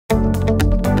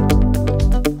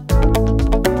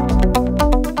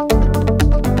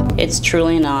It's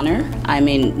truly an honor. I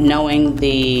mean, knowing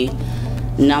the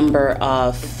number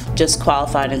of just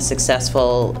qualified and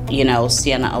successful,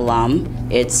 Siena alum,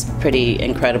 it's pretty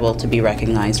incredible to be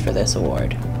recognized for this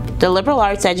award. The liberal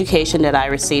arts education that I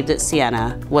received at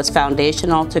Siena was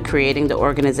foundational to creating the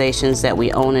organizations that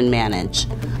we own and manage.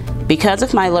 Because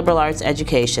of my liberal arts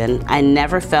education, I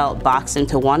never felt boxed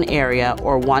into one area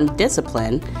or one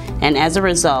discipline, and as a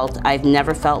result, I've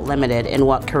never felt limited in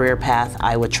what career path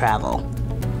I would travel.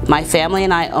 My family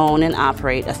and I own and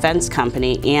operate a fence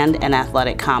company and an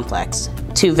athletic complex,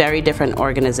 two very different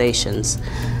organizations.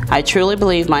 I truly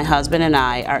believe my husband and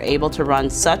I are able to run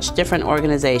such different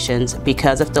organizations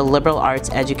because of the liberal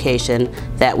arts education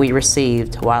that we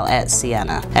received while at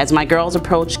Siena. As my girls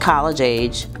approached college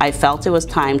age, I felt it was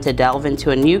time to delve into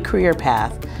a new career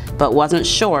path, but wasn't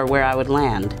sure where I would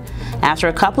land. After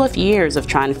a couple of years of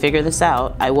trying to figure this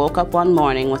out, I woke up one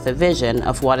morning with a vision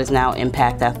of what is now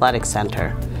Impact Athletic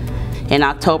Center. In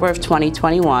October of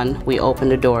 2021, we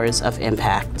opened the doors of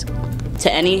Impact.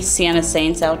 To any Siena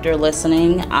Saints out there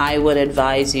listening, I would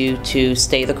advise you to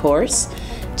stay the course,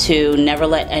 to never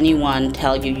let anyone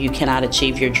tell you you cannot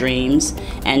achieve your dreams,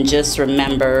 and just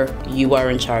remember you are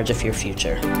in charge of your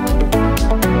future.